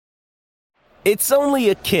It's only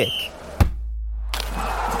a kick,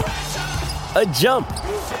 a jump,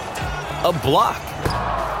 a block.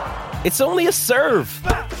 It's only a serve.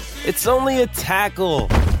 It's only a tackle,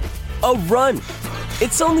 a run.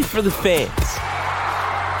 It's only for the fans.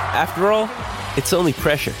 After all, it's only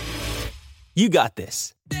pressure. You got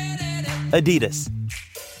this. Adidas.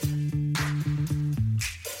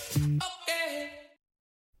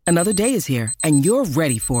 Another day is here, and you're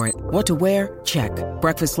ready for it. What to wear? Check.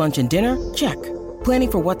 Breakfast, lunch, and dinner? Check.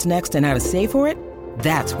 Planning for what's next and how to save for it?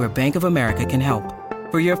 That's where Bank of America can help.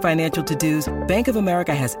 For your financial to-dos, Bank of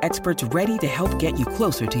America has experts ready to help get you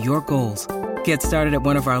closer to your goals. Get started at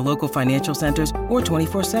one of our local financial centers or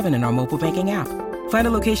 24/7 in our mobile banking app. Find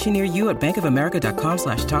a location near you at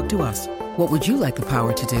bankofamerica.com/talktous. What would you like the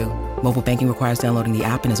power to do? Mobile banking requires downloading the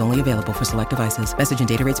app and is only available for select devices. Message and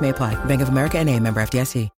data rates may apply. Bank of America N.A., member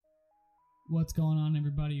FDIC. What's going on,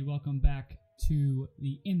 everybody? Welcome back to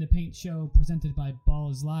the In the Paint show presented by Ball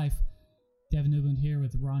is Life. Devin Newland here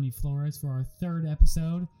with Ronnie Flores for our third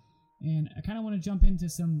episode. And I kind of want to jump into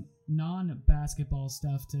some non-basketball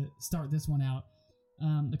stuff to start this one out.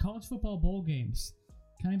 The college football bowl games.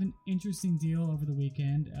 Kind of an interesting deal over the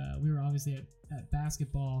weekend. We were obviously at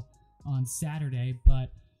basketball on Saturday,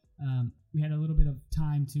 but we had a little bit of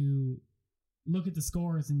time to look at the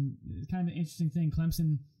scores, and it's kind of an interesting thing.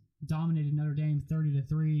 Clemson dominated Notre Dame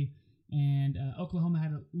 30-3, and Oklahoma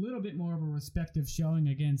had a little bit more of a respective showing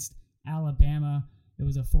against Alabama. It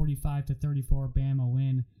was a 45-34 Bama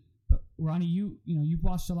win. But Ronnie, you've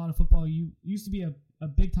watched a lot of football. You used to be a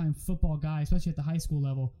big time football guy, especially at the high school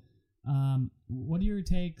level. What are your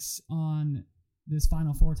takes on this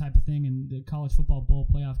Final Four type of thing in the college football bowl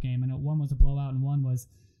playoff game? I know one was a blowout and one was,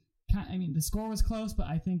 the score was close, but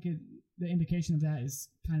I think the indication of that is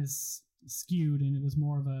kind of skewed, and it was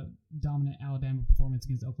more of a dominant Alabama performance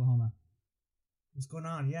against Oklahoma. What's going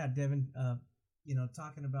on? Yeah, Devin,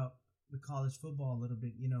 talking about the college football a little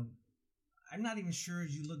bit, I'm not even sure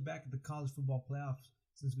as you look back at the college football playoffs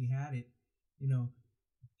since we had it,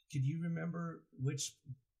 could you remember which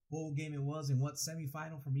bowl game it was and what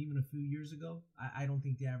semifinal from even a few years ago? I don't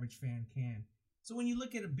think the average fan can. So when you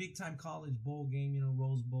look at a big-time college bowl game,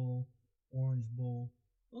 Rose Bowl, Orange Bowl,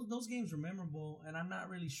 those games are memorable, and I'm not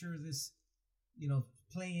really sure this,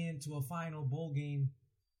 play into a final bowl game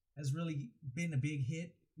has really been a big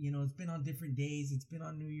hit. It's been on different days. It's been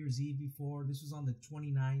on New Year's Eve before. This was on the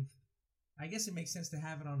 29th. I guess it makes sense to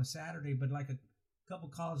have it on a Saturday, but like a couple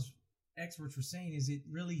college experts were saying, is it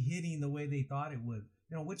really hitting the way they thought it would?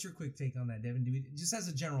 What's your quick take on that, Devin? Just as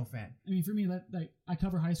a general fan. For me, I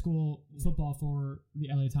cover high school football for the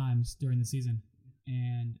LA Times during the season,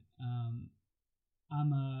 and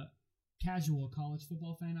I'm a casual college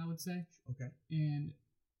football fan, I would say. Okay. And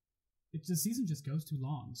the season just goes too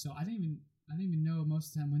long, so I didn't even know most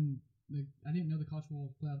of the time when I didn't know the college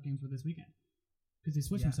football playoff games were this weekend because they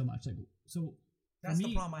switch them so much. That's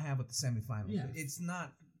the problem I have with the semifinals. Yeah. It's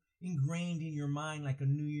not ingrained in your mind like a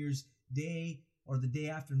New Year's Day or the day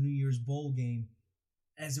after New Year's bowl game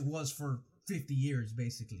as it was for 50 years,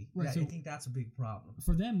 basically. Right, I think that's a big problem.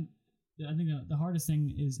 For them, I think the hardest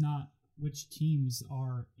thing is not which teams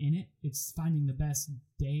are in it. It's finding the best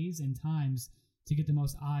days and times to get the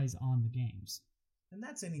most eyes on the games. And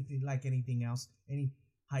that's anything else, any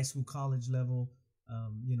high school, college level,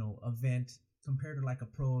 event compared to like a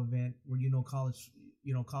pro event where, college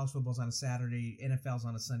football's on a Saturday, NFL's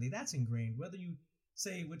on a Sunday. That's ingrained. Whether you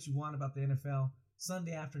say what you want about the NFL,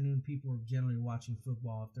 Sunday afternoon, people are generally watching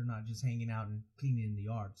football if they're not just hanging out and cleaning in the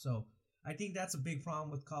yard. So I think that's a big problem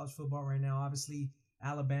with college football right now. Obviously,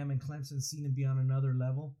 Alabama and Clemson seem to be on another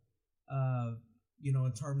level,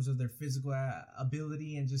 in terms of their physical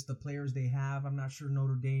ability and just the players they have. I'm not sure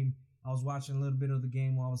Notre Dame. I was watching a little bit of the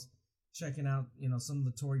game while I was checking out, some of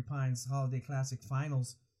the Torrey Pines Holiday Classic final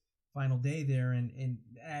day there. And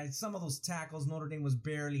some of those tackles, Notre Dame was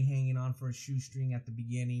barely hanging on for a shoestring at the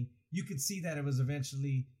beginning. You could see that it was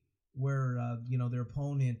eventually where, their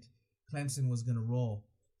opponent, Clemson, was going to roll.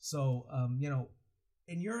 So,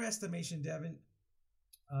 in your estimation, Devin,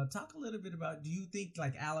 talk a little bit about, do you think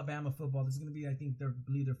like Alabama football, this is going to be, I think, their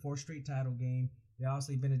fourth straight title game. They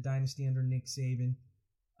obviously been a dynasty under Nick Saban.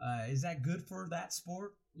 Is that good for that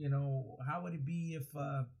sport? How would it be if,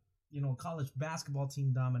 a college basketball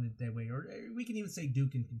team dominated that way? Or we can even say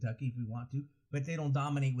Duke and Kentucky if we want to, but they don't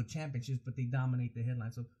dominate with championships, but they dominate the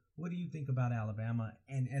headlines. So what do you think about Alabama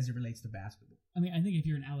and as it relates to basketball? I think if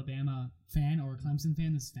you're an Alabama fan or a Clemson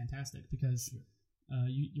fan, this is fantastic because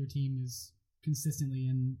your team is consistently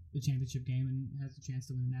in the championship game and has a chance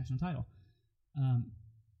to win a national title.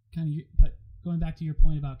 But going back to your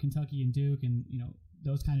point about Kentucky and Duke and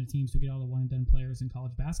those kind of teams who get all the one and done players in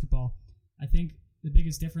college basketball, I think the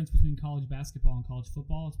biggest difference between college basketball and college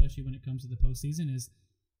football, especially when it comes to the postseason, is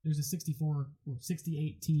there's a 64 or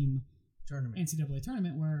 68 team tournament, NCAA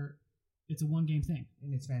tournament where it's a one-game thing.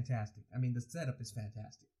 And it's fantastic. I mean, the setup is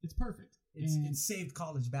fantastic. It's perfect. It's saved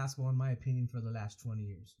college basketball, in my opinion, for the last 20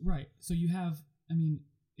 years. Right. So you have, I mean,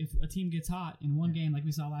 if a team gets hot in one game, like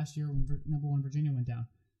we saw last year when number 1 Virginia went down,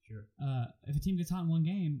 sure. If a team gets hot in one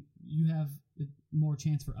game, you have more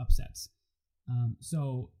chance for upsets.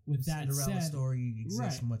 So with that Cinderella said, story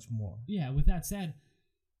exists much more. Yeah. With that said,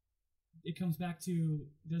 it comes back to,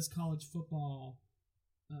 does college football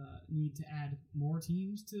need to add more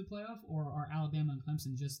teams to the playoff, or are Alabama and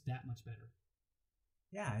Clemson just that much better?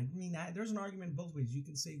 Yeah, I mean, there's an argument both ways. You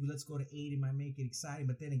can say, well, let's go to 8, it might make it exciting,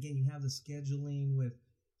 but then again, you have the scheduling with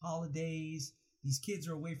holidays. These kids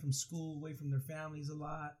are away from school, away from their families a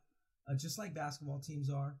lot, just like basketball teams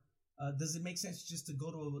are. Does it make sense just to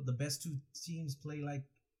go to the best 2 teams play like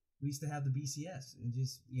we used to have the BCS and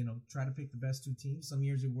just, try to pick the best 2 teams? Some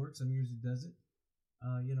years it works, some years it doesn't.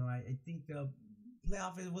 I think the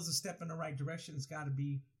playoff, it was a step in the right direction. It's got to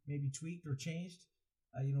be maybe tweaked or changed.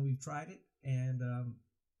 We've tried it, and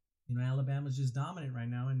Alabama's just dominant right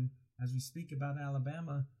now. And as we speak about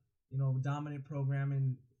Alabama, dominant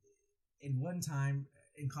program in one time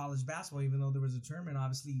in college basketball, even though there was a tournament,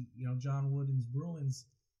 obviously, John Wooden's Bruins.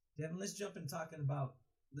 Devin, let's jump and talk about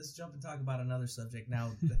another subject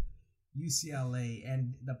now. The UCLA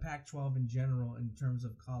and the Pac-12 in general in terms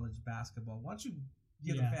of college basketball. Why don't you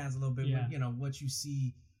give the fans a little bit, what you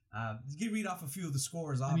see? You read off a few of the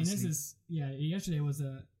scores. Obviously, I mean, this is yesterday was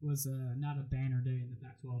not a banner day in the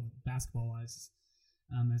Pac-12 basketball wise,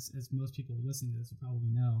 as most people listening to this will probably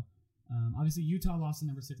know. Obviously, Utah lost to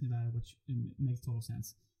number 6 Nevada, which makes total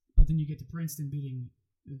sense. But then you get to Princeton beating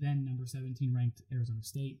then number 17 ranked Arizona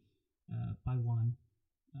State by 1.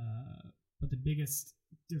 But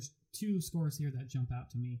there's 2 scores here that jump out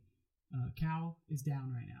to me. Cal is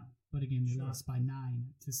down right now, but again, they lost by 9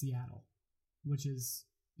 to Seattle, which is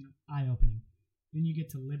eye-opening. Then you get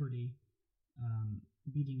to Liberty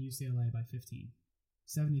beating UCLA by 15,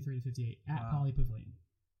 73-58 at Pauley Pavilion.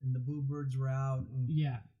 And the Boo Birds were out. And,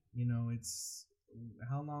 it's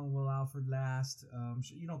how long will Alfred last?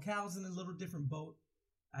 Cal's in a little different boat.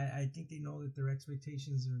 I think they know that their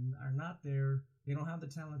expectations are not there. They don't have the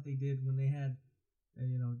talent they did when they had,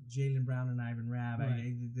 Jaylen Brown and Ivan Rabb.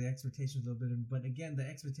 Right. The expectations a little bit, but again, the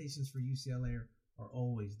expectations for UCLA are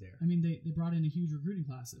always there. I mean, they brought in a huge recruiting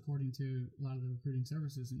class, according to a lot of the recruiting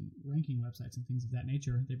services and ranking websites and things of that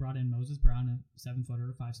nature. They brought in Moses Brown, a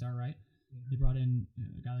 7-footer, 5-star, right? Yeah. They brought in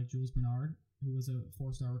a guy like Jules Bernard, who was a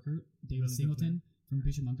 4-star recruit. David Singleton from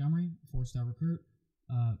Bishop Montgomery, 4-star recruit.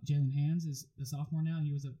 Jalen Hands is the sophomore now.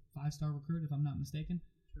 He was a 5-star recruit, if I'm not mistaken.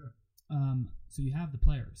 Sure. So you have the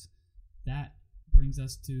players. That brings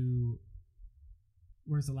us to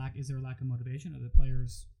is there a lack of motivation? Are the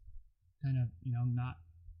players kind of not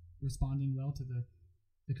responding well to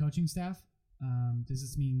the coaching staff? Does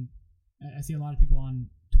this mean I see a lot of people on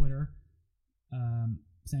Twitter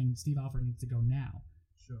saying Steve Alford needs to go now?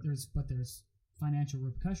 Sure. There's financial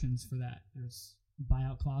repercussions for that. There's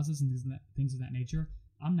buyout clauses and things of that nature.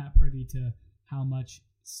 I'm not privy to how much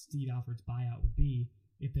Steve Alford's buyout would be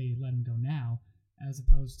if they let him go now, as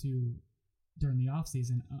opposed to during the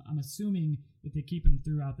offseason. I'm assuming if they keep him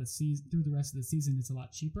throughout the season, through the rest of the season, it's a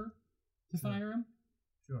lot cheaper to fire him.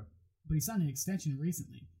 Sure. But he signed an extension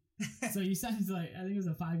recently. So he signed, I think it was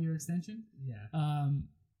a 5-year extension. Yeah. I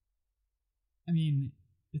mean,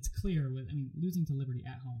 it's clear losing to Liberty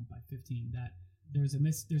at home by 15, that there's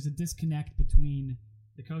a disconnect between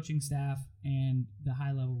the coaching staff and the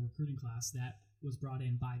high-level recruiting class that was brought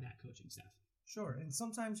in by that coaching staff. Sure, and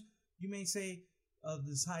sometimes you may say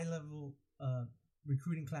this high-level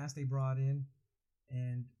recruiting class they brought in,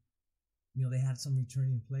 and they had some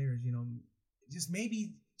returning players. Just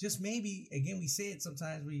maybe. Again, we say it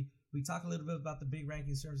sometimes. We talk a little bit about the big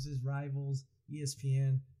ranking services, Rivals,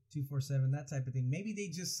 ESPN, 247, that type of thing. Maybe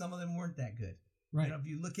some of them weren't that good. Right. If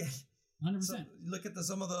you look at 100%.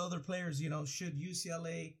 Some of the other players, should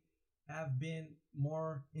UCLA have been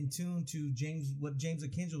more in tune to what James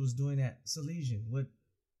Akinjo was doing at Salesian, what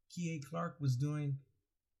Kie Clark was doing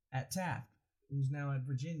at Taft, who's now at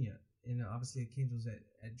Virginia, and obviously Akinjo's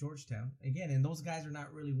at Georgetown. Again, and those guys are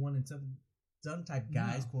not really one and done type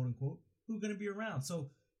guys, quote unquote, who are going to be around.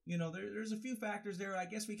 So, there's a few factors there. I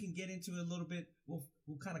guess we can get into it a little bit. We'll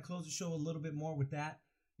kind of close the show a little bit more with that.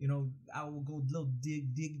 I will go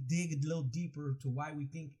dig a little deeper to why we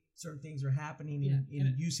think certain things are happening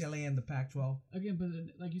in UCLA and the Pac-12. Again, but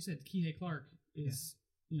like you said, Kie Clark is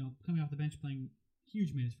coming off the bench playing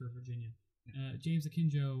huge minutes for Virginia. James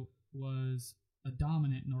Akinjo was a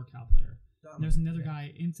dominant NorCal player. There's another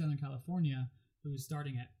guy in Southern California who was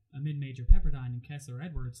starting at a mid-major Pepperdine in Kessler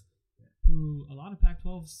Edwards, who a lot of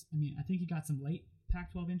Pac-12s. I mean, I think he got some late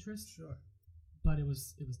Pac-12 interest. Sure. But it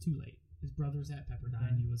was too late. His brother's at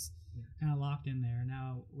Pepperdine. He was kind of locked in there.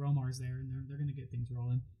 Now Romar's there, and they're going to get things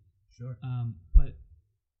rolling. Sure. But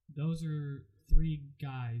those are 3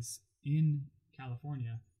 guys in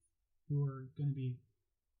California who are going to be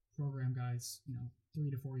program guys,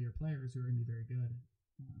 3 to 4 year players who are going to be very good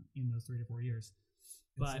in those 3 to 4 years.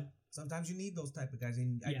 But sometimes you need those type of guys,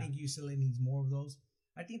 and I think UCLA needs more of those.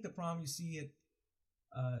 I think the problem you see at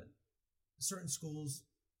certain schools,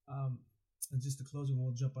 and just to close, and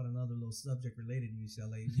we'll jump on another little subject related to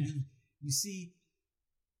UCLA. You see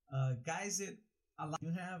guys that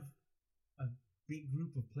you have a big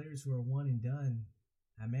group of players who are one and done.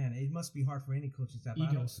 Man, it must be hard for any coaching staff.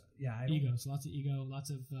 Egos. Egos. Lots of ego.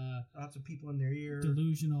 Lots of people in their ear.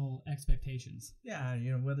 Delusional expectations. Yeah,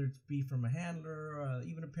 whether it's be from a handler or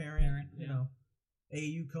even a parent.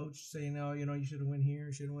 AAU coach saying, "No, you should have went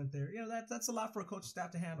here, should have went there." That's a lot for a coaching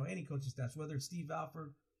staff to handle. Any coaching staff, whether it's Steve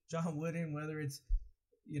Alford, John Wooden, whether it's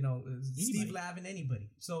Steve Lavin,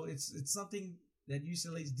 anybody. So it's something that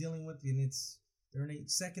UCLA is dealing with, and they're in the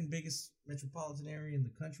second biggest metropolitan area in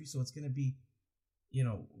the country, so it's going to be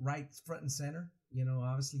right front and center.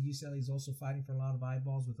 Obviously UCLA is also fighting for a lot of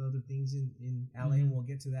eyeballs with other things in LA, and we'll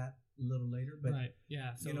get to that a little later. But right,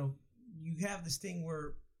 yeah. So, you have this thing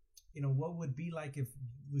where what would be like if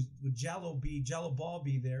would Jello Ball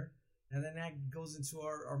be there, and then that goes into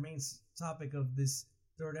our main topic of this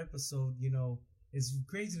third episode. It's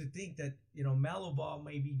crazy to think that LaMelo Ball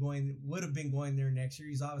would have been going there next year.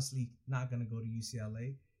 He's obviously not going to go to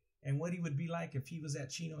UCLA, and what he would be like if he was at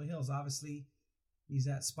Chino Hills. Obviously, he's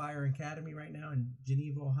at Spire Academy right now in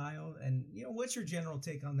Geneva, Ohio. And what's your general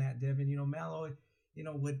take on that, Devin? Melo,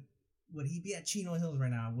 would he be at Chino Hills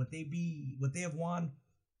right now? Would they have won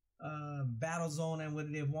Battle Zone, and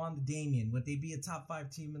would they have won the Damien? Would they be a top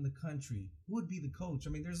 5 team in the country? Who would be the coach? I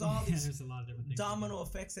mean, there's all these there's a lot of different things domino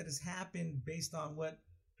effects that has happened based on what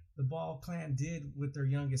the Ball clan did with their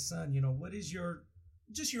youngest son. What is your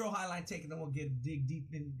highlight take, and then we'll dig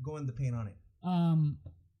deep and go in the paint on it.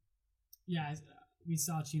 We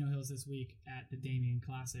saw Chino Hills this week at the Damien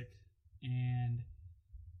Classic, and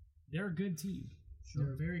they're a good team. Sure.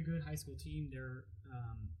 They're a very good high school team. They're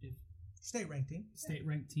state-ranked team.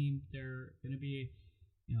 State-ranked team. They're going to be,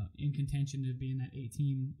 in contention to be in that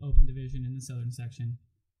 8-team open division in the southern section.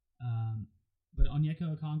 But Onyeka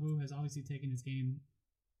Okongwu has obviously taken his game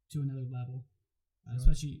to another level,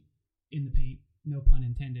 especially in the paint. No pun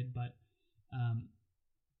intended, but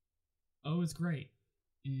O is great.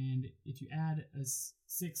 And if you add a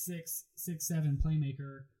 6'6", 6'7"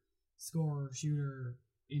 playmaker, scorer, shooter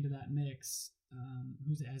into that mix,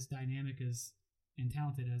 who's as dynamic as and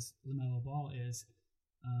talented as LaMelo Ball is,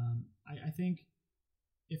 I think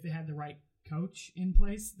if they had the right coach in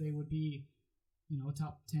place, they would be, a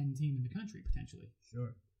top 10 team in the country potentially.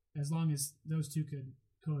 Sure. As long as those two could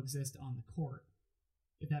coexist on the court,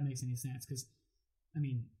 if that makes any sense. Because,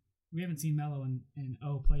 we haven't seen Melo and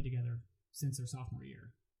O play together since their sophomore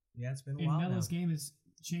year. Yeah, it's been a while. And Melo's game has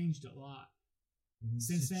changed a lot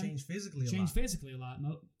since then. Changed physically a lot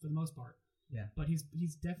for the most part. Yeah. But he's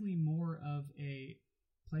definitely more of a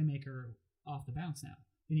playmaker off the bounce now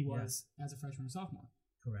than he was as a freshman or sophomore.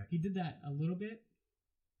 Correct. He did that a little bit,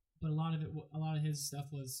 but a lot of his stuff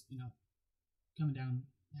was, coming down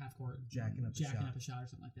half court, jacking up a shot or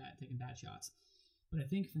something like that, taking bad shots. But I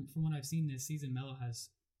think from what I've seen this season, Melo has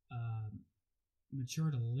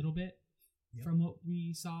matured a little bit from what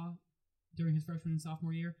we saw during his freshman and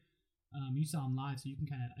sophomore year. You saw him live, so you can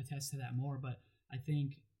kind of attest to that more. But I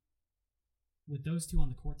think with those two on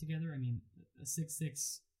the court together, a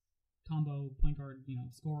 6'6" combo point guard,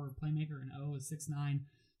 scorer, playmaker, and O is 6'9".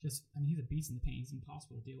 He's a beast in the paint. He's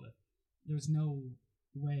impossible to deal with. There's no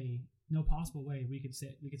possible way we could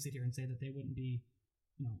sit here and say that they wouldn't be,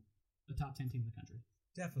 a top 10 team in the country.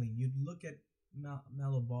 Definitely. You'd look at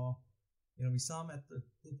Melo Ball. We saw him at the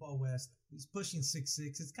Hoop Hall West. He's pushing 6'6".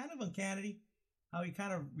 It's kind of uncanny how he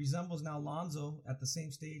kind of resembles now Lonzo at the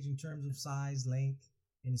same stage in terms of size, length,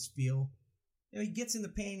 and his feel. He gets in the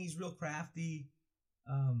paint. He's real crafty.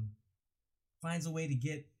 Finds a way to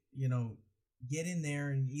get in there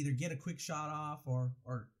and either get a quick shot off or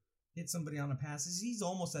hit somebody on a pass. He's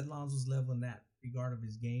almost at Lonzo's level in that regard of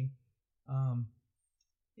his game.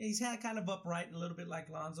 He's had kind of upright a little bit like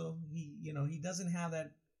Lonzo. He doesn't have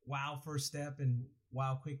that wow first step and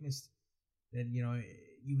wow quickness that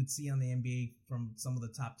you would see on the NBA from some of the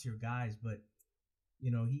top tier guys, but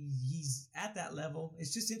he's at that level.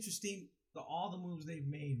 It's just interesting all the moves they've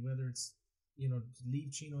made, whether it's to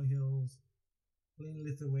leave Chino Hills, playing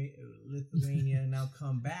Lithuania, and now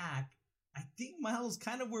come back. I think Melo's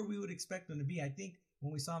kind of where we would expect him to be. I think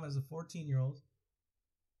when we saw him as a 14-year-old,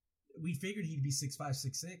 we figured he'd be 6'5",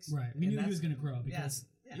 6'6". Right. We knew he was going to grow because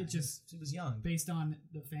yeah, it just he was young. Based on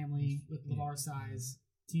the family with LeVar's size,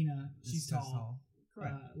 Tina, she's tall.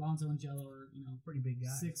 Correct. Alonzo and Jello are, pretty big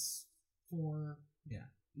guys. 6'4", yeah,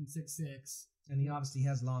 and 6'6". And he obviously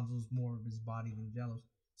has Lonzo's more of his body than Jello's.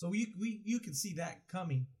 So you could see that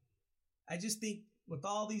coming. I just think with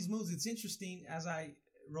all these moves, it's interesting. As I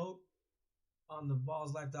wrote on the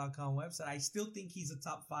ballslife.com website, I still think he's a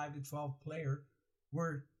top 5 to 12 player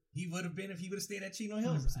where he would have been if he would have stayed at Chino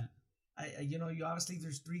Hills. 100%. You obviously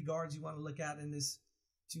there's 3 guards you want to look at in this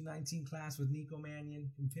 219 class with Nico Mannion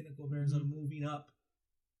from Pinnacle of Arizona moving up.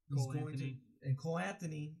 And Cole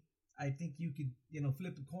Anthony. I think you could,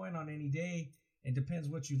 flip the coin on any day. It depends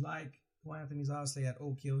what you like. Cole Anthony's obviously at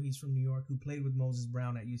Oak Hill. He's from New York, who played with Moses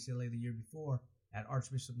Brown at UCLA the year before at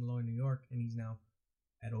Archbishop Malloy, New York, and he's now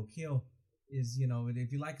at Oak Hill.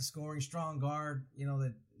 If you like a scoring strong guard,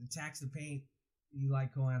 that attacks the paint, you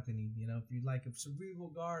like Cole Anthony. If you like a cerebral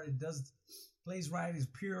guard, plays right, is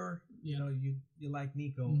pure. You like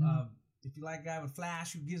Nico. Mm-hmm. If you like a guy with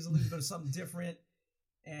flash who gives a little bit of something different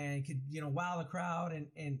and could wow the crowd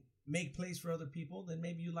and make plays for other people, then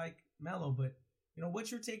maybe you like Melo. But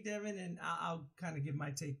what's your take, Devin? And I'll kind of give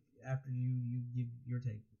my take after you give your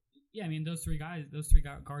take. Yeah, I mean those three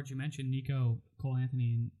guards you mentioned, Nico, Cole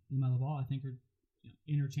Anthony, and LaMelo Ball, I think are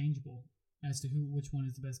interchangeable as to which one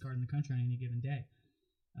is the best guard in the country on any given day,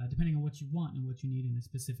 depending on what you want and what you need in a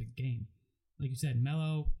specific game. Like you said,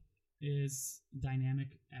 Melo is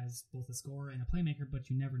dynamic as both a scorer and a playmaker, but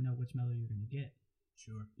you never know which Melo you're going to get.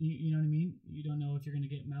 Sure. You know what I mean? You don't know if you're going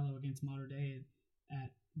to get Melo against Mater Dei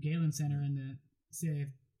at Galen Center in the CIF.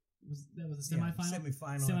 That was a semifinal.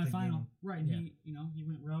 Semifinal, right? And he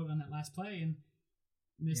went rogue on that last play and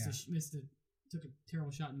took a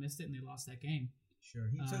terrible shot and missed it, and they lost that game. Sure,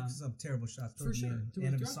 he took some terrible shots for sure.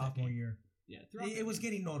 End of his sophomore year. Yeah, it was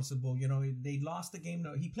getting noticeable. They lost the game.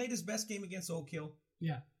 He played his best game against Oak Hill.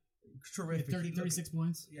 Yeah, terrific. 36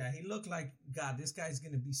 points. Yeah, he looked like, God, this guy's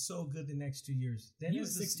going to be so good the next 2 years. Then he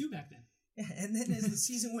was 6'2" back then. Yeah, and then as the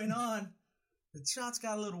season went on, the shots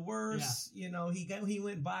got a little worse. Yeah. He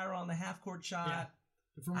went viral on the half court shot. Yeah.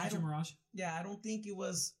 The formation mirage. Yeah, I don't think it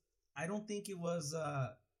was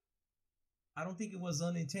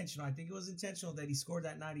unintentional. I think it was intentional that he scored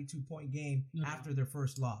that 92-point game after their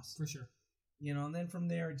first loss. For sure. And then from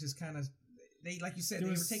there, it just kind of, like you said, they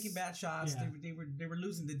were taking bad shots. Yeah. They were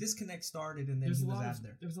losing. The disconnect started, and then he was out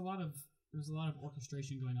there. There was a lot of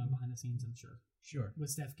orchestration going on behind the scenes, I'm sure. Sure. With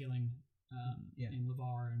Steph Gilling, and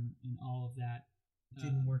LeVar and all of that. It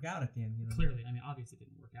didn't work out at the end. Clearly, I mean, obviously, it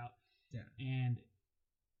didn't work out. Yeah. And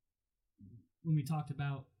when we talked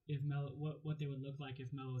about if Melo, what they would look like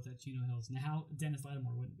if Melo was at Chino Hills, now Dennis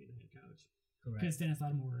Lattimore wouldn't be the head coach. Correct. Because Dennis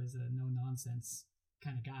Lattimore is a no-nonsense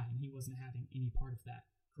kind of guy, and he wasn't having any part of that.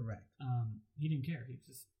 Correct. He didn't care. He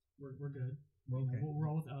just, we're good. We're okay. We'll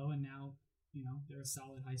roll with O, and now, they're a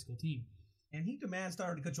solid high school team. And he demands,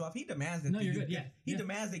 sorry to cut you off, he demands that he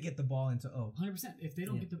demands they get the ball into O. 100%. If they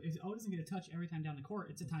don't if O doesn't get a touch every time down the court,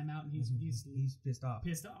 it's a timeout, and he's pissed off.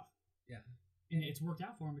 Yeah. And it's worked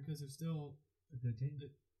out for him because they're still a good team,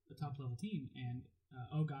 a top level team. And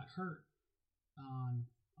O got hurt on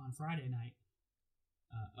Friday night.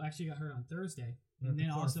 Actually got hurt on Thursday, and then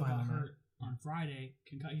also got hurt on Friday.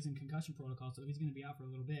 He's in concussion protocol, so he's going to be out for a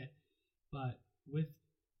little bit. But with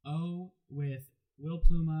O, with Will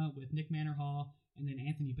Pluma, with Nick Manor-Hall, and then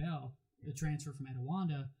Anthony Bell, the transfer from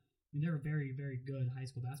Etowanda, they're a very, very good high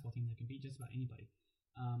school basketball team that can beat just about anybody.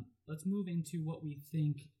 Let's move into what we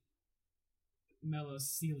think Melo's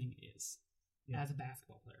ceiling is as a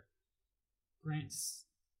basketball player. Grant,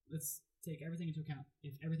 let's take everything into account.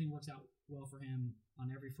 If everything works out well for him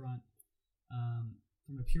on every front,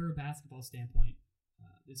 from a pure basketball standpoint,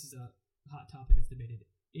 this is a hot topic that's debated.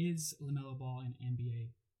 Is LaMelo Ball an NBA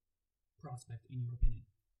prospect, in your opinion?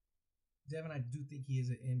 Devin, I do think he is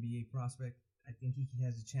an NBA prospect. I think he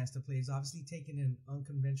has a chance to play. He's obviously taken an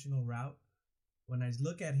unconventional route. When I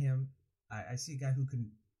look at him, I see a guy who can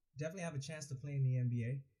definitely have a chance to play in the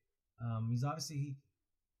NBA. He's obviously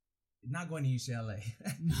not going to UCLA.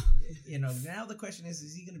 Now the question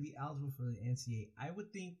is he going to be eligible for the NCAA? I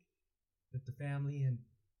would think that the family and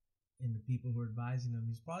the people who are advising him,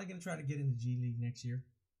 he's probably going to try to get in the G League next year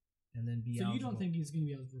and then be eligible. So you don't think he's going to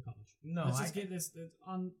be eligible for college? No. Let's just get this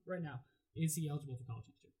on right now. Is he eligible for college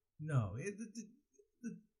next year? No.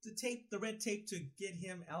 The red tape to get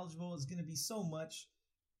him eligible is going to be so much.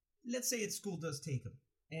 Let's say school does take him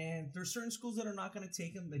And there's certain schools that are not going to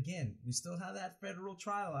take him. Again, we still have that federal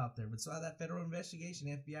trial out there. We still have that federal investigation,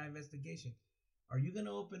 FBI investigation. Are you going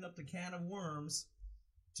to open up the can of worms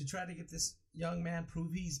to try to get this young man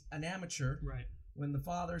prove he's an amateur? Right. When the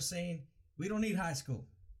father's saying, we don't need high school.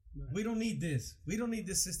 Right. We don't need this. We don't need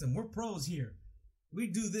this system. We're pros here. We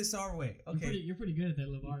do this our way. Okay. You're pretty good at that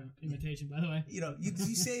LeVar imitation, by the way.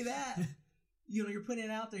 You say that. You're putting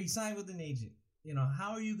it out there. He signed with an agent.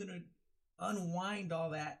 How are you going to unwind all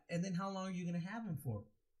that? And then how long are you going to have him for?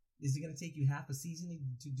 Is it going to take you half a season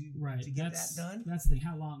to get that done? That's the thing.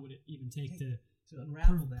 How long would it even take to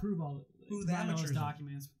unravel that? Prove all those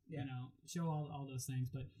documents, yeah. Show all those things.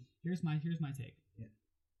 But here's my take. Yeah.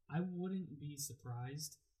 I wouldn't be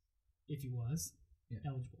surprised if he was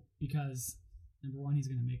eligible, because number one, he's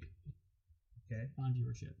going to make on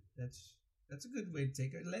viewership. That's a good way to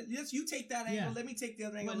take it. You take that angle. Yeah. Let me take the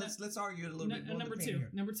other angle. Let's argue it a little bit.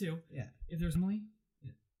 Number two. Yeah. If there's only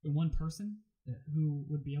one person who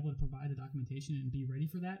would be able to provide the documentation and be ready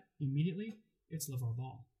for that immediately, it's LaVar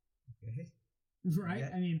Ball. Okay. Right? Yeah.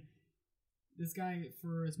 I mean, this guy,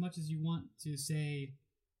 for as much as you want to say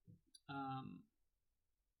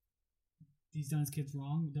he's done his kids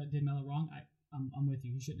wrong, did Melo wrong, I'm with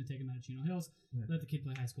you. He shouldn't have taken him out of Chino Hills. Yeah. Let the kid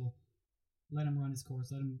play high school. Let him run his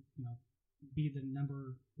course. Let him, be the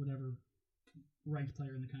number whatever ranked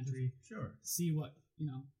player in the country. Sure. See what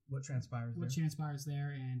transpires. What transpires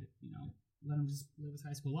there, and let him just live his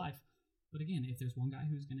high school life. But again, if there's one guy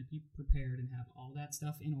who's going to be prepared and have all that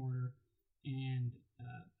stuff in order and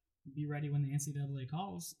be ready when the NCAA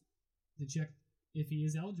calls to check if he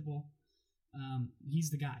is eligible, he's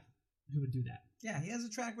the guy who would do that. Yeah, he has a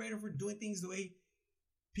track record for doing things the way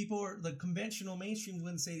the conventional mainstream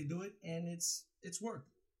wouldn't say to do it, and it's worked.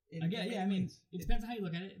 I mean, it depends on how you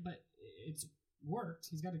look at it, but it's worked.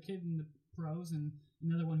 He's got a kid in the pros and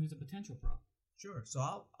another one who's a potential pro. Sure. So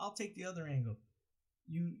I'll take the other angle.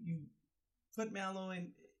 You put Melo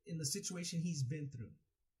in the situation he's been through.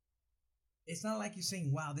 It's not like you're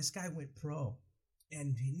saying, wow, this guy went pro,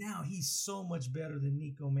 and now he's so much better than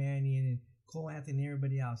Nico Mannion and Cole Anthony and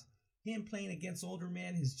everybody else. Him playing against older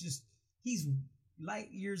men he's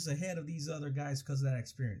light years ahead of these other guys because of that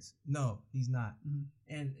experience. No, he's not.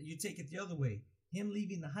 Mm-hmm. And you take it the other way. Him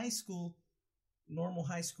leaving the high school, normal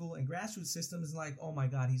high school and grassroots system is like, oh my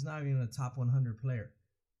God, he's not even a top 100 player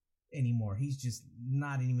anymore. He's just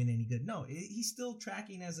not even any good. No, he's still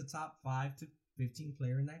tracking as a top 5 to 15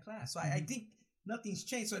 player in that class. So mm-hmm. I think nothing's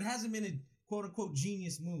changed. So it hasn't been a quote unquote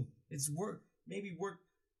genius move. It's worked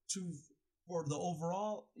for the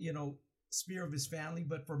overall, sphere of his family.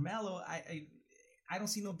 But for Melo, I don't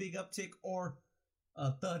see no big uptick or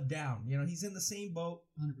a thud down. He's in the same boat.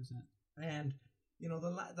 100%. And,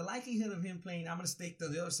 the likelihood of him playing, I'm going to stake the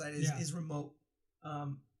other side, is remote.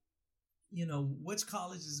 Which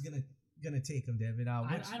college is going to take him, David?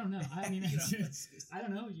 I don't know. I mean, I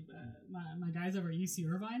don't know. My guys over at UC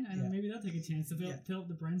Irvine, maybe they'll take a chance to fill up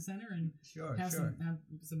the Bren Center and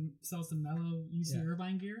sell some Melo UC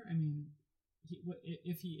Irvine gear. I mean,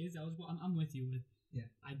 if he is eligible, I'm with you with. Yeah,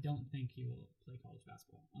 I don't think he will play college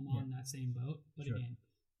basketball. I'm on that same boat. But again,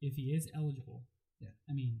 if he is eligible,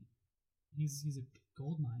 I mean, he's a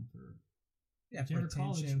gold mine for for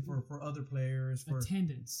attention, for other players, for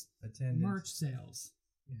attendance, merch sales.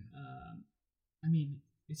 Yeah, I mean,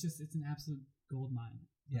 it's an absolute gold mine.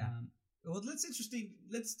 Yeah. Well, that's interesting.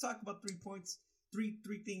 Let's talk about 3 points, three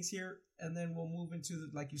things here, and then we'll move into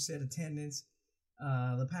like you said, attendance.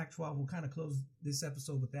 The Pac-12. We'll kind of close this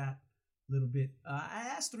episode with that. Little bit. I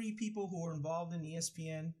asked 3 people who are involved in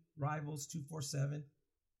ESPN Rivals 247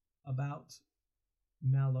 about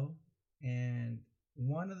Melo, and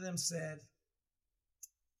one of them said,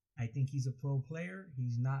 I think he's a pro player.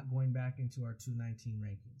 He's not going back into our 219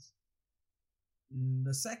 rankings.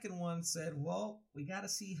 The second one said, well, we got to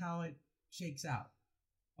see how it shakes out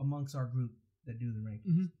amongst our group that do the rankings.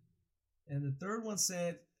 Mm-hmm. And the third one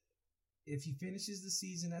said, if he finishes the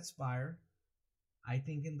season at Spire, I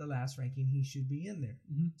think in the last ranking he should be in there.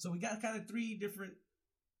 Mm-hmm. So we got kind of 3 different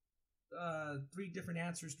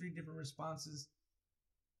answers, 3 different responses.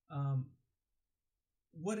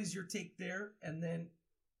 What is your take there? And then,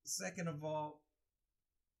 second of all,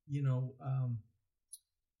 do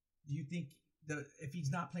you think that if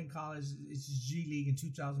he's not playing college, it's just G League and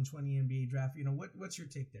 2020 NBA draft? What's your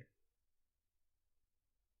take there?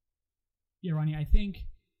 Yeah, Ronnie, I think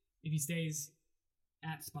if he stays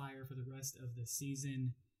at Spire for the rest of the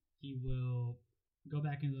season, he will go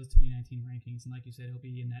back into those 2019 rankings, and like you said, he'll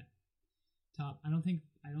be in that top. I don't think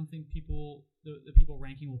people the people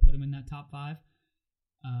ranking will put him in that top 5,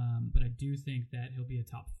 but I do think that he'll be a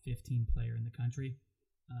top 15 player in the country.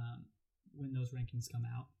 when those rankings come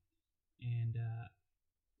out, and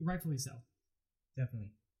rightfully so.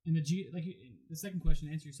 Definitely. And the second question,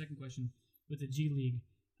 answer your second question with the G League,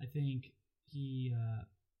 I think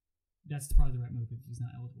that's probably the right move if he's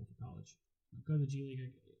not eligible for college. Go to the G League.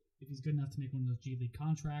 If he's good enough to make one of those G League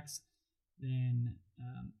contracts, then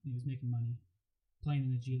he was making money playing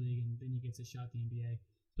in the G League, and then he gets a shot at the NBA.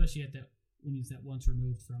 Especially when he's that 1 year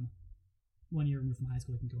removed from high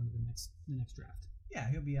school, he can go into the next draft. Yeah,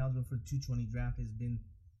 he'll be eligible for the 220 draft. Has been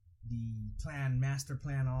the master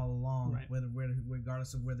plan all along. Right.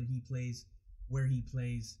 Regardless of whether he plays, where he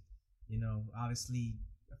plays. Obviously,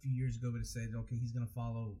 a few years ago, it said, okay, he's going to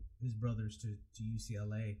follow his brothers to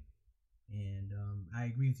UCLA. And I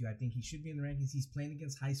agree with you. I think he should be in the rankings. He's playing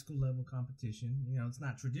against high school level competition. It's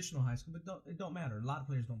not traditional high school, but it don't matter. A lot of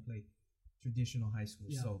players don't play traditional high school.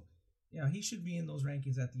 Yeah. So, he should be in those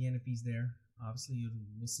rankings at the end if he's there. Obviously,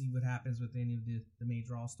 we'll see what happens with any of the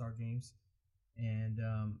major All-Star games. And,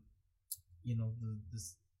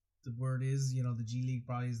 the word is, the G League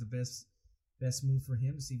probably is the best move for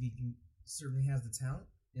him to see if he certainly has the talent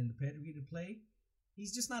and the pedigree to play.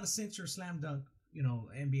 He's just not a cinch or slam dunk,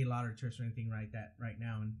 NBA lottery choice or anything like that right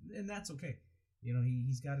now, and that's okay.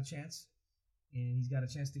 He's got a chance, and he's got a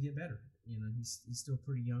chance to get better. He's still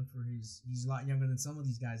pretty young he's a lot younger than some of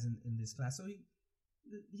these guys in this class, so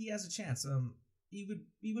he has a chance. He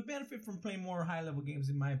would benefit from playing more high level games,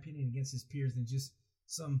 in my opinion, against his peers than just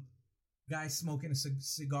some guy smoking a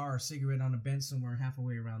cigar or cigarette on a bench somewhere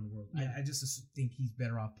halfway around the world. Yeah. I just think he's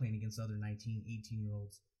better off playing against other 19,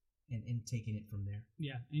 18-year-olds and taking it from there.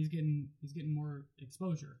 Yeah, and he's getting more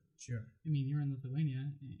exposure. Sure. I mean, you're in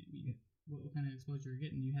Lithuania. What kind of exposure you're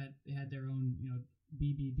getting? They had their own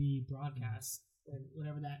BBB broadcasts or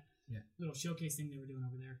whatever that little showcase thing they were doing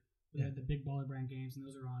over there. They had the big Baller Brand games, and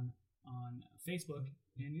those are on Facebook.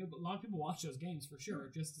 And a lot of people watch those games for sure,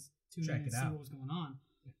 just to tune in and see what was going on.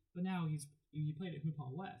 Yeah. But now he played at Hoop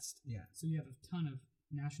Hall West. Yeah. So you have a ton of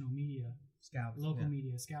national media, scouts, local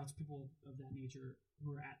media, scouts, people of that nature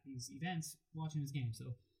who are at these events watching his game.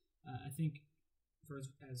 So I think for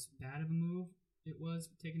as bad of a move it was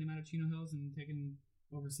taking him out of Chino Hills and taking him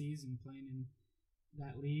overseas and playing in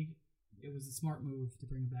that league, it was a smart move to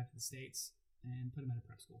bring him back to the States and put him at a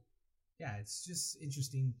prep school. Yeah, it's just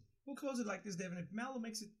interesting. We'll close it like this, Devin. If Melo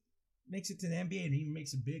makes it to the NBA and even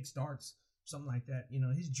makes a big starts, something like that,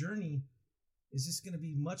 his journey is just going to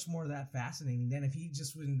be much more that fascinating than if he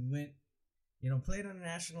just went, played on a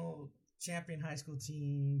national champion high school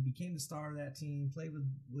team, became the star of that team, played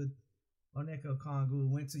with Oneka Okongwu,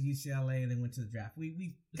 went to UCLA, and then went to the draft.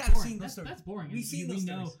 We've kind of seen those stories. That's boring. We've seen those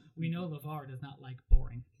stories. We know LeVar does not like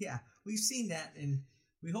boring. Yeah, we've seen that, and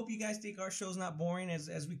we hope you guys think our show's not boring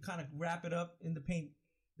as we kind of wrap it up in the paint.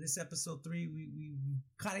 This episode 3, we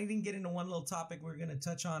kind of didn't get into one little topic we're going to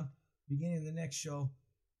touch on beginning of the next show,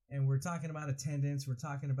 and we're talking about attendance. We're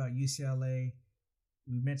talking about UCLA.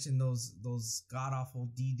 We mentioned those god-awful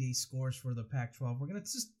D-Day scores for the Pac-12. We're going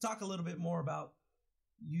to just talk a little bit more about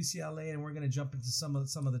UCLA, and we're going to jump into some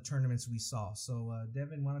of the tournaments we saw. So,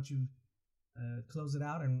 Devin, why don't you close it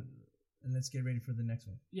out, and let's get ready for the next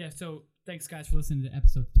one. Yeah, so thanks, guys, for listening to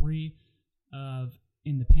episode 3 of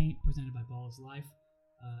In the Paint, presented by Ball is Life.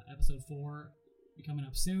 Episode 4 be coming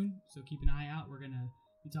up soon, so keep an eye out. We're going to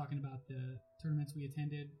be talking about the tournaments we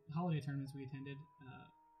attended, holiday tournaments we attended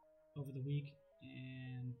over the week,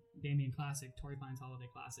 and Damien Classic, Torrey Pines Holiday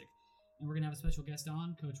Classic. And we're going to have a special guest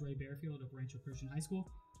on, Coach Ray Bearfield of Rancho Christian High School,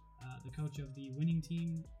 the coach of the winning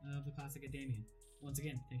team of the Classic at Damien. Once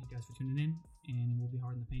again, thank you guys for tuning in, and we'll be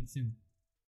hard in the paint soon.